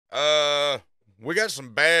Uh, we got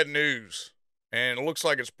some bad news, and it looks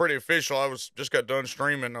like it's pretty official. Just got done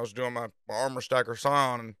streaming. I was doing my armor stacker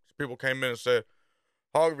scion, and people came in and said,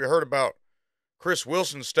 "Hog, have you heard about Chris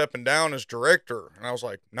Wilson stepping down as director?" And I was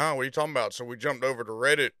like, "No, what are you talking about?" So we jumped over to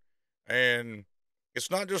Reddit, and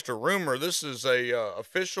it's not just a rumor. This is a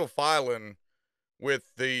official filing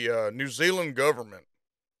with the New Zealand government.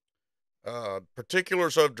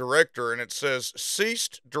 Particulars of director, and it says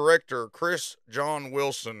ceased director Chris John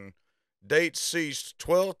Wilson, date ceased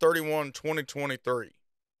 12/31/2023.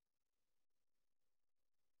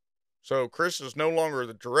 So Chris is no longer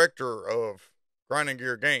the director of Grinding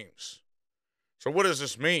Gear Games. So what does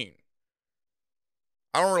this mean?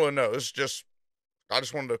 I don't really know. I just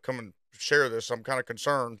wanted to come and share this. I'm kind of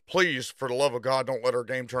concerned. Please, for the love of God, don't let our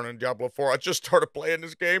game turn into Diablo 4. I just started playing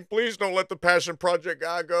this game. Please don't let the Passion Project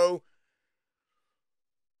guy go.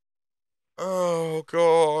 Oh,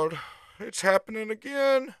 God. It's happening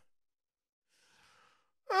again.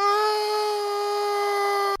 Ah!